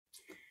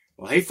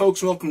Well, hey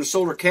folks, welcome to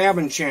Solar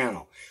Cabin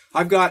Channel.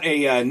 I've got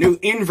a new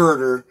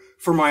inverter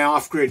for my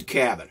off-grid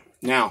cabin.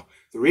 Now,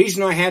 the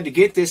reason I had to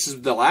get this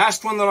is the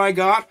last one that I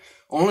got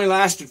only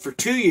lasted for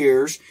 2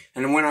 years,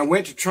 and when I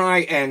went to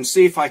try and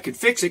see if I could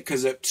fix it,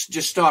 because it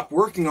just stopped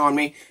working on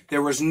me,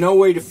 there was no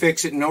way to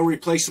fix it, no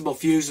replaceable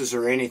fuses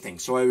or anything.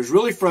 So I was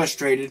really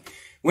frustrated.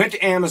 Went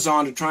to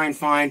Amazon to try and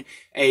find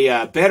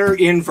a better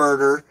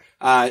inverter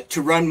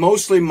to run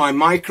mostly my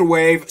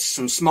microwave,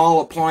 some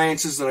small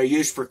appliances that I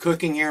use for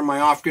cooking here in my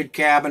off-grid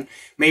cabin,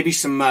 maybe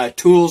some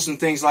tools and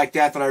things like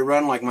that I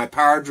run, like my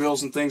power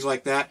drills and things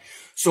like that.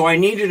 So I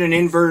needed an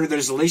inverter that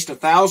is at least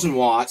 1,000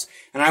 watts,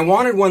 and I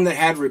wanted one that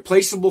had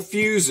replaceable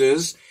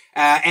fuses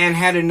and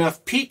had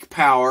enough peak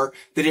power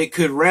that it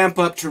could ramp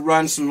up to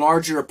run some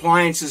larger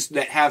appliances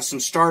that have some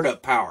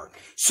startup power.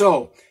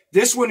 So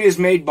this one is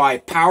made by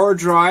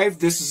Powerdrive.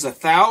 This is a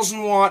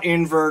 1,000 watt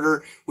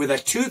inverter with a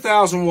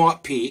 2,000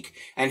 watt peak.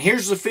 And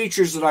here's the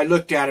features that I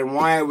looked at and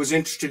why I was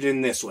interested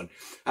in this one.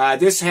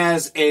 This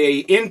has a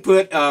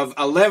input of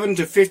 11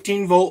 to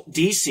 15 volt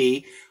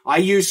DC. I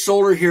use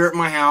solar here at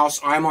my house.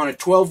 I'm on a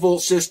 12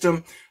 volt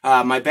system.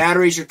 My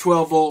batteries are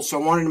 12 volts,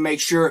 so I wanted to make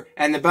sure,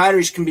 and the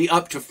batteries can be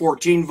up to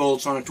 14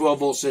 volts on a 12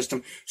 volt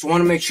system. So I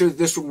want to make sure that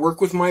this would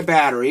work with my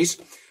batteries.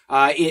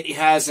 It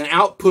has an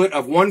output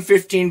of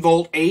 115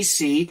 volt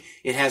AC.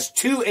 It has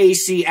 2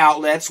 AC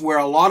outlets, where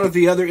a lot of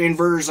the other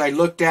inverters I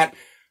looked at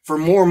for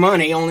more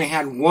money only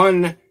had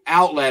 1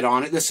 outlet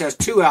on it. This has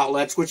 2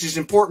 outlets, which is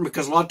important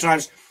because a lot of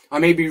times I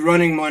may be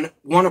running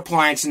one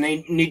appliance and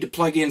they need to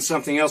plug in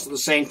something else at the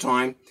same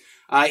time.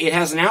 It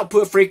has an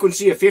output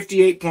frequency of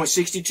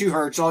 58.62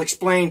 hertz. I'll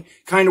explain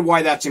kind of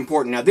why that's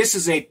important. Now, this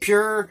is a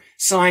pure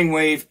sine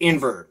wave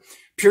inverter.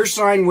 Pure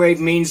sine wave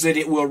means that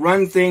it will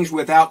run things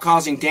without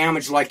causing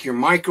damage, like your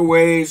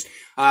microwaves,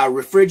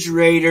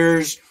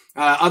 refrigerators,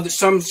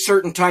 some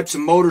certain types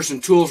of motors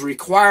and tools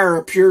require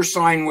a pure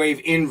sine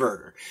wave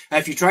inverter.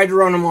 If you try to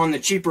run them on the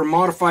cheaper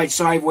modified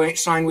sine wave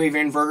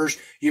inverters,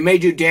 you may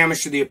do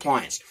damage to the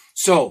appliance.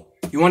 So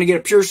you want to get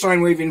a pure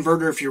sine wave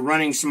inverter if you're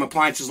running some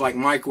appliances like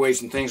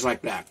microwaves and things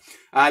like that.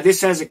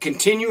 This has a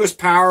continuous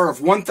power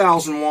of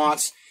 1,000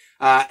 watts.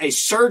 A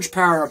surge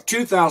power of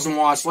 2,000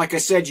 watts. Like I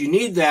said, you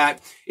need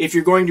that if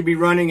you're going to be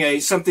running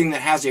something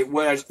that has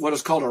what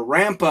is called a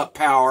ramp-up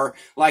power,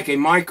 like a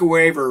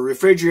microwave or a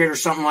refrigerator or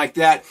something like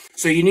that.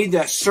 So you need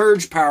that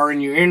surge power in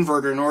your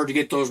inverter in order to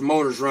get those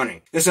motors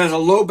running. This has a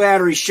low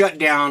battery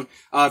shutdown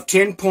of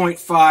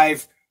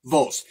 10.5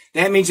 volts.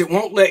 That means it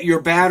won't let your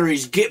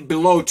batteries get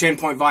below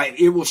 10.5.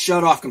 It will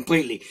shut off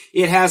completely.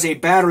 It has a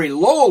battery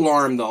low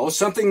alarm, though,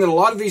 something that a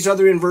lot of these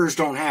other inverters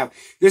don't have.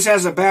 This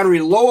has a battery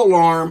low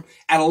alarm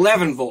at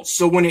 11 volts.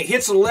 So when it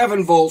hits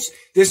 11 volts,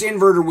 this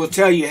inverter will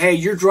tell you, hey,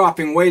 you're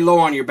dropping way low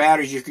on your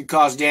batteries. You could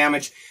cause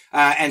damage.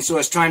 And so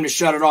it's time to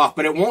shut it off.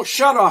 But it won't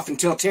shut off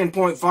until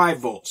 10.5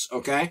 volts,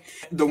 okay?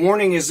 The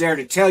warning is there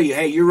to tell you,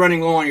 hey, you're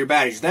running low on your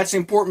batteries. That's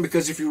important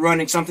because if you're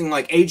running something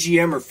like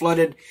AGM or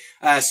flooded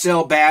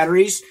cell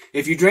batteries,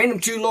 if you drain them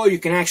too low, you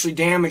can actually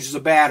damage the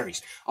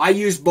batteries. I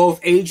use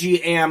both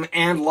AGM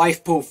and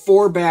LifePo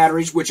 4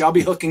 batteries, which I'll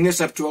be hooking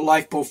this up to a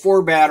LifePo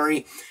 4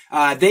 battery.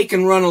 They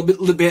can run a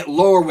little bit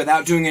lower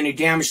without doing any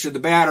damage to the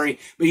battery,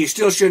 but you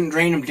still shouldn't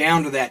drain them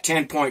down to that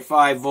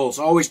 10.5 volts.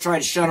 Always try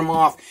to shut them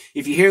off.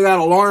 If you hear that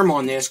alarm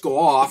on this go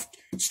off,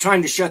 it's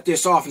time to shut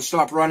this off and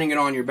stop running it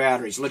on your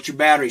batteries. Let your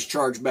batteries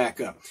charge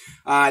back up.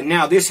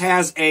 Now, this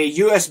has a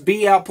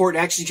USB output. It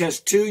actually has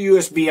 2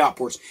 USB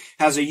outputs.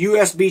 Has a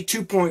USB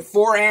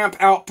 2.4 amp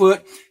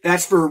output.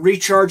 That's for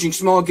recharging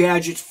small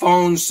gadgets,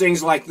 phones,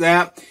 things like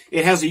that.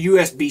 It has a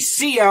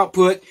USB-C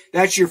output.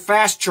 That's your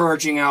fast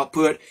charging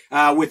output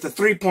with the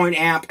 3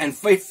 amp and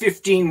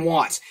 15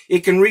 watts. It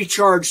can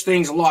recharge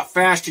things a lot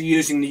faster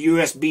using the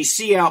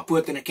USB-C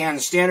output than it can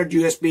the standard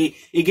USB.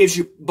 It gives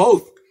you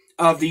both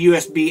of the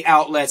USB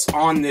outlets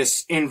on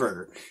this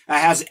inverter. It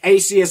has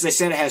AC, as I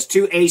said, it has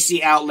 2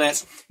 AC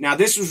outlets. Now,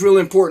 this was really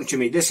important to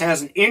me. This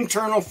has an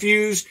internal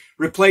fuse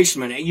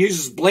replacement. It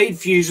uses blade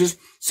fuses,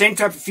 same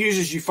type of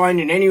fuses you find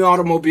in any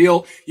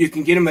automobile. You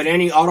can get them at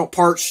any auto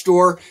parts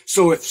store.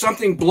 So if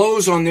something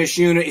blows on this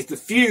unit, if the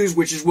fuse,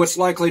 which is what's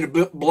likely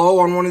to blow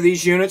on one of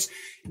these units,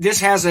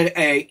 this has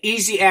a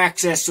easy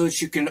access so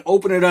that you can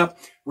open it up,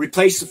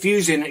 replace the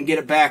fuse in it, and get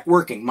it back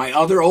working. My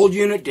other old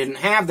unit didn't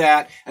have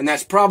that, and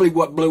that's probably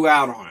what blew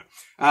out on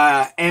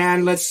it.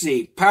 And let's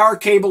see, power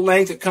cable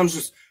length, it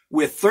comes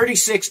with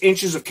 36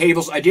 inches of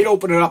cables. I did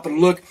open it up and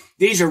look.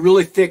 These are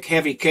really thick,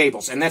 heavy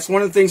cables, and that's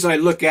one of the things I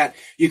look at.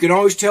 You can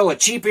always tell a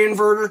cheap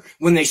inverter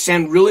when they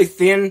send really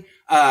thin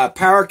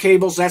power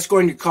cables. That's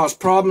going to cause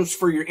problems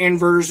for your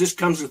inverters. This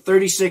comes with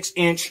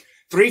 36-inch,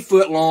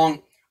 3-foot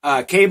long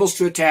cables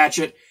to attach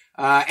it,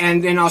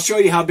 and then I'll show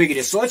you how big it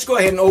is. So let's go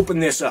ahead and open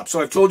this up.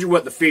 So I've told you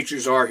what the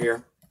features are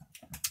here.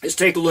 Let's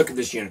take a look at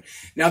this unit.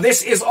 Now,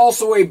 this is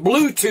also a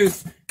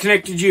Bluetooth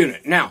connected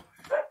unit. Now,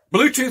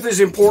 Bluetooth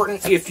is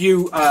important if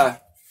you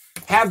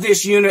have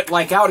this unit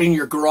like out in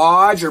your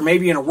garage or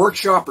maybe in a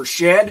workshop or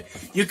shed.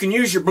 You can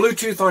use your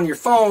Bluetooth on your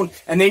phone,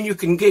 and then you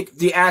can get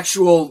the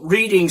actual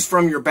readings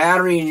from your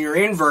battery and your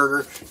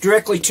inverter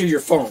directly to your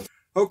phone.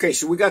 Okay,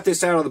 so we got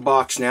this out of the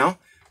box now.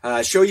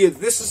 Show you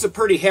this is a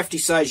pretty hefty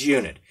size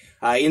unit.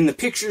 In the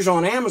pictures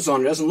on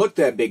Amazon, it doesn't look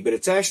that big, but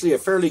it's actually a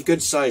fairly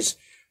good size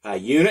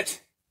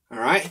unit. All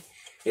right,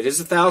 it is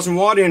a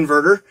 1,000-watt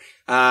inverter.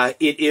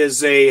 It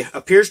is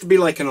appears to be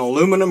like an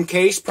aluminum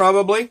case,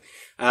 probably.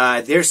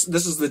 This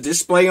is the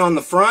display on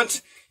the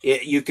front.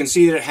 You can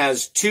see that it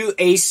has two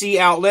AC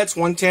outlets,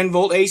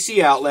 110-volt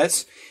AC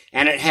outlets,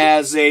 and it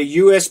has a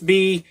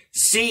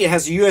USB-C. It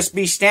has a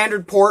USB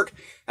standard port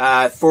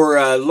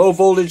for low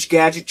voltage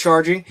gadget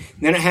charging.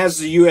 And then it has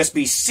the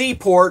USB-C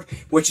port,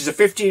 which is a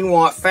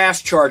 15-watt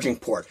fast charging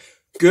port.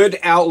 Good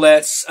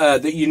outlets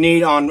that you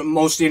need on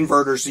most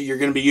inverters that you're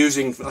going to be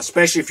using,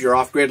 especially if you're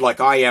off-grid like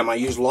I am. I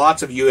use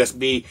lots of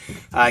USB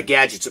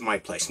gadgets at my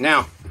place.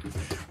 Now,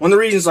 one of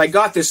the reasons I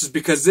got this is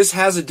because this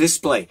has a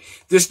display.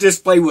 This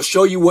display will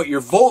show you what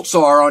your volts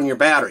are on your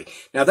battery.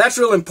 Now, that's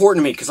real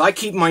important to me because I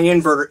keep my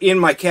inverter in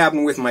my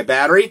cabin with my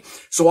battery,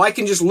 so I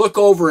can just look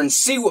over and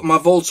see what my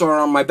volts are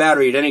on my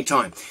battery at any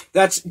time.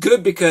 That's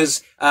good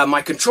because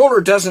my controller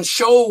doesn't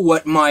show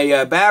what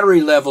my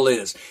battery level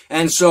is.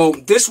 And so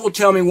this will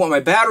tell me what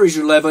my batteries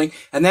are leveling,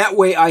 and that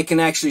way I can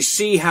actually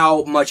see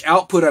how much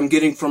output I'm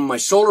getting from my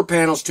solar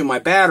panels to my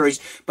batteries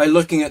by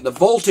looking at the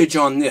voltage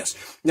on this.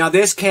 Now,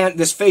 this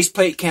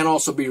faceplate can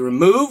also be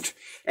removed,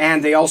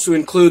 and they also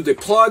include the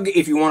plug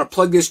if you want to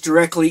plug this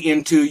directly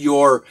into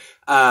your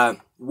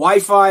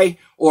Wi-Fi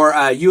or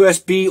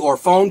USB or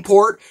phone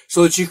port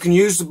so that you can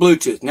use the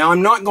Bluetooth. Now,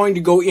 I'm not going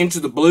to go into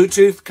the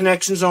Bluetooth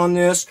connections on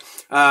this.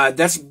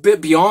 That's a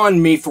bit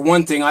beyond me, for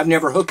one thing. I've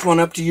never hooked one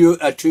up to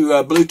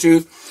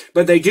Bluetooth,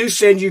 but they do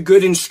send you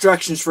good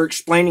instructions for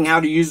explaining how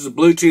to use the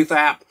Bluetooth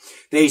app.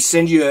 They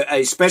send you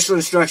a special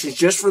instructions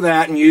just for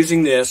that and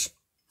using this.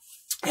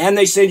 And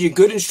they send you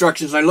good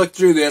instructions. I looked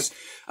through this.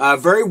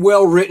 Very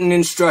well written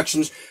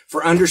instructions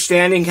for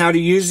understanding how to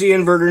use the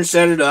inverter and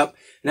set it up.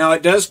 Now,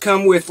 it does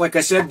come with, like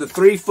I said, the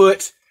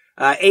 3-foot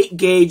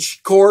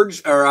 8-gauge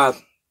cords or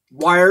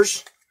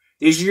wires.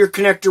 These are your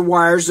connector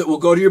wires that will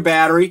go to your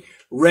battery.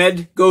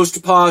 Red goes to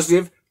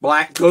positive,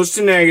 black goes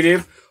to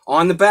negative.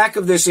 On the back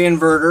of this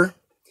inverter,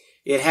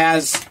 it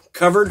has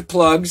covered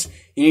plugs.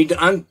 You need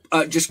to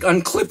just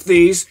unclip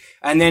these,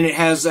 and then it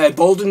has a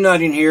bolted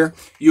nut in here.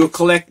 You'll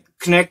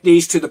connect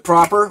these to the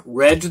proper,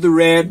 red to the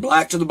red,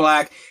 black to the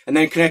black, and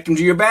then connect them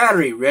to your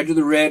battery, red to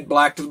the red,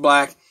 black to the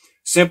black.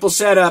 Simple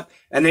setup,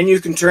 and then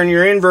you can turn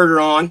your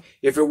inverter on.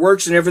 If it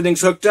works and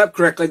everything's hooked up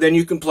correctly, then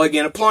you can plug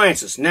in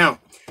appliances. Now,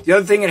 the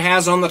other thing it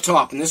has on the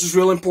top, and this is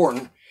real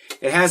important,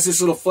 it has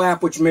this little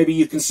flap, which maybe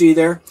you can see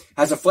there. It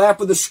has a flap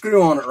with a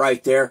screw on it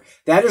right there.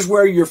 That is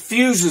where your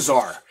fuses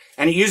are.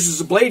 And it uses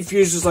the blade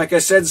fuses, like I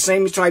said, the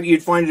same type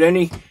you'd find at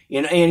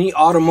in any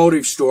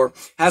automotive store.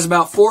 Has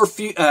about 4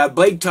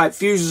 blade type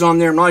fuses on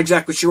there. I'm not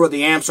exactly sure what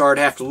the amps are. I'd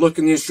have to look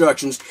in the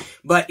instructions.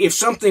 But if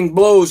something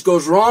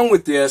goes wrong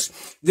with this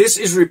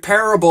is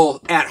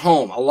repairable at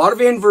home. A lot of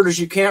inverters,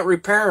 you can't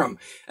repair them.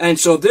 And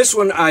so this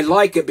one, I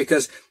like it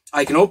because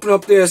I can open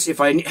up this.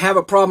 If I have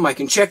a problem, I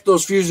can check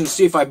those fuses and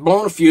see if I've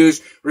blown a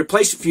fuse,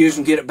 replace the fuse,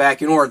 and get it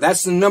back in order.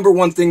 That's the number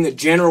one thing that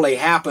generally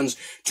happens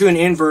to an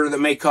inverter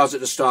that may cause it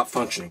to stop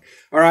functioning.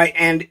 All right,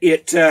 and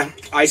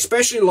I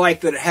especially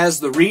like that it has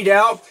the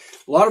readout.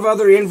 A lot of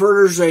other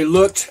inverters they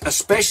looked,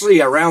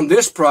 especially around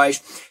this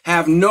price,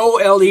 have no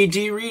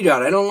LED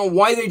readout. I don't know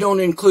why they don't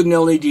include an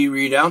LED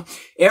readout.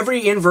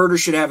 Every inverter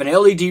should have an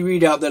LED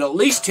readout that at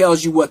least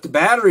tells you what the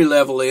battery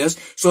level is,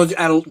 so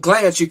at a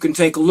glance you can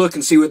take a look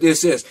and see what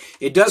this is.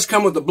 It does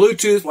come with the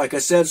Bluetooth, like I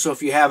said, so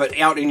if you have it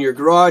out in your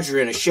garage or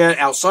in a shed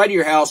outside of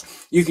your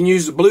house, you can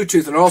use the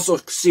Bluetooth and also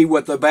see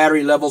what the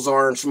battery levels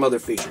are and some other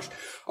features.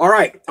 All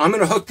right, I'm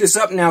going to hook this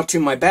up now to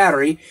my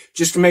battery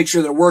just to make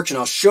sure that it works, and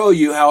I'll show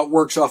you how it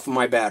works off of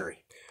my battery.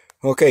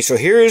 Okay, so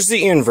here is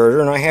the inverter,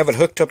 and I have it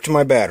hooked up to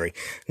my battery.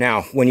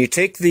 Now, when you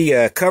take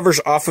the covers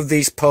off of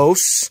these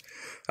posts,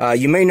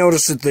 you may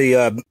notice that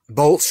the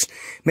bolts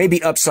may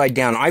be upside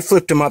down. I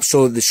flipped them up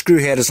so that the screw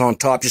head is on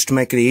top just to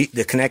make the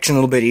connection a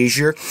little bit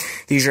easier.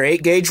 These are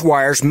 8-gauge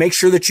wires. Make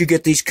sure that you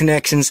get these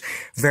connections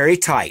very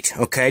tight,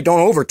 okay?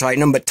 Don't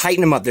over-tighten them, but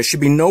tighten them up. There should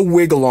be no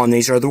wiggle on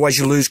these, or otherwise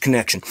you lose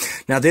connection.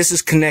 Now, this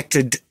is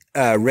connected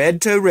red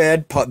to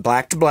red,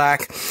 black to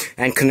black,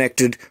 and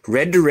connected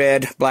red to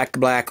red, black to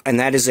black,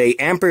 and that is a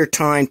ampere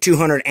time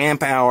 200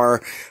 amp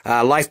hour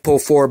LifePo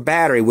 4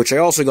 battery, which I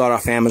also got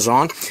off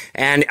Amazon.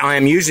 And I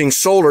am using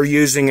solar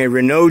using a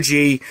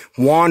Renogy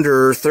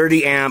Wanderer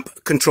 30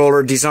 amp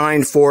controller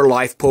designed for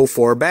LifePo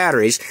 4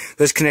 batteries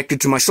that's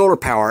connected to my solar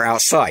power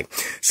outside.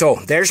 So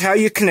there's how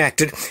you connect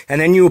it, and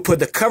then you will put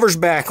the covers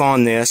back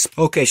on this.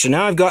 Okay, so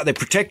now I've got the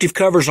protective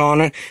covers on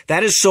it.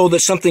 That is so that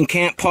something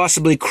can't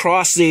possibly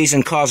cross these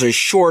and cause a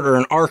short or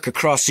an arc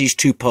across these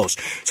two posts.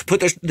 So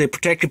put the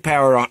protective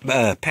power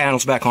on,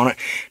 panels back on it.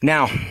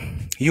 Now,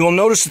 You will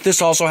notice that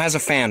this also has a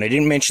fan. I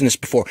didn't mention this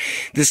before.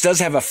 This does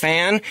have a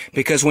fan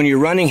because when you're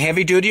running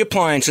heavy-duty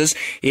appliances,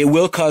 it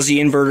will cause the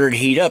inverter to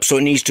heat up, so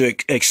it needs to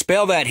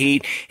expel that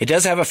heat. It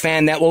does have a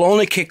fan that will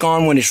only kick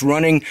on when it's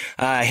running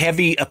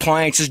heavy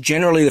appliances.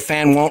 Generally, the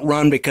fan won't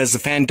run because the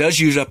fan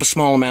does use up a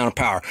small amount of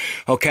power.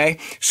 Okay,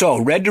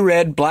 so red to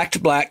red, black to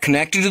black,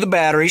 connected to the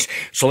batteries.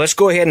 So let's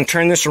go ahead and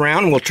turn this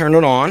around and we'll turn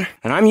it on.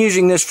 And I'm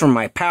using this from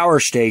my power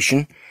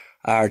station,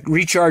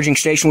 recharging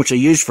station, which I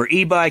use for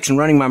e-bikes and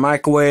running my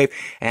microwave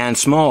and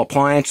small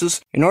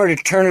appliances. In order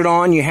to turn it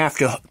on, you have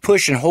to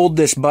push and hold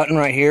this button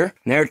right here.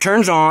 And there it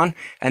turns on,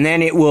 and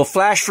then it will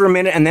flash for a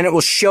minute, and then it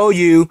will show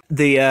you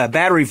the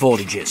battery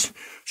voltages.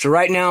 So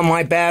right now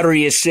my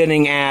battery is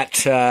sitting at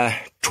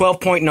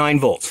 12.9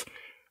 volts.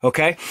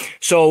 Okay,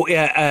 so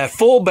a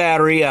full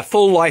battery, a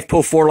full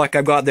LiFePO 4 like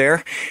I've got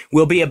there,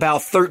 will be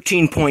about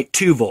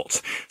 13.2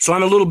 volts. So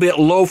I'm a little bit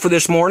low for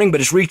this morning,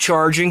 but it's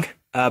recharging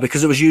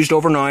because it was used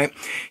overnight.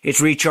 It's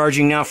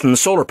recharging now from the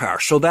solar power.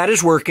 So that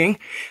is working,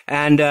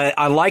 and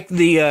I like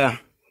the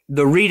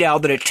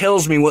readout that it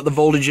tells me what the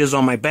voltage is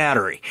on my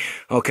battery,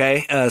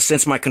 okay,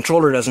 since my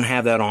controller doesn't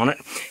have that on it.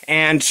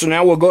 And so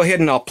now we'll go ahead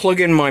and I'll plug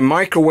in my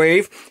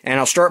microwave, and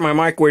I'll start my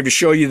microwave to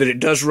show you that it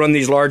does run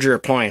these larger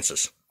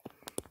appliances.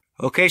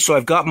 Okay, so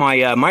I've got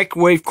my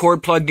microwave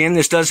cord plugged in.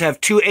 This does have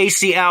 2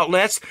 AC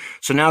outlets.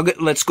 So now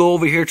let's go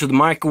over here to the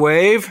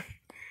microwave.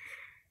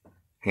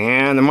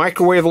 And the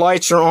microwave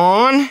lights are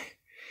on.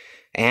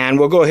 And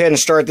we'll go ahead and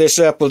start this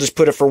up. We'll just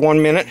put it for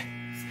 1 minute.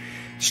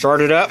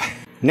 Start it up.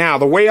 Now,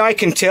 the way I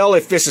can tell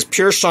if this is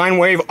pure sine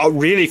wave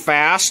really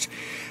fast,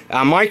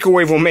 a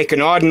microwave will make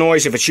an odd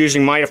noise if it's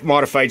using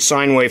modified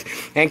sine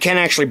wave and can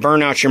actually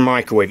burn out your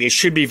microwave. It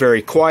should be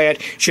very quiet,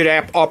 should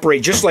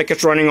operate just like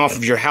it's running off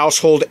of your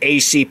household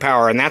AC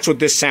power, and that's what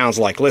this sounds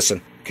like.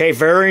 Listen. Okay,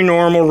 very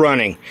normal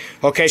running.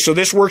 Okay, so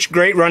this works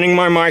great running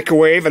my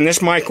microwave, and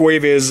this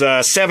microwave is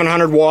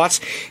 700 watts.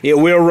 It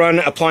will run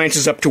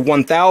appliances up to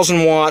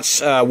 1,000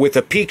 watts with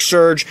a peak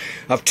surge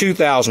of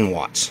 2,000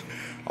 watts.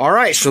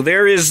 Alright, so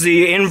there is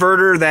the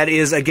inverter. That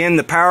is, again,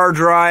 the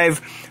Powerdrive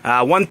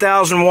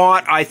 1,000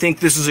 watt. I think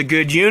this is a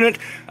good unit.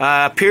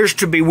 Appears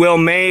to be well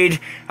made.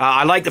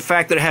 I like the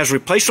fact that it has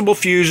replaceable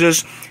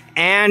fuses,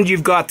 and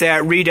you've got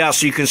that readout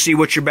so you can see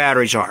what your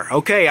batteries are.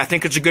 Okay, I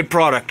think it's a good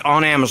product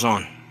on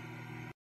Amazon.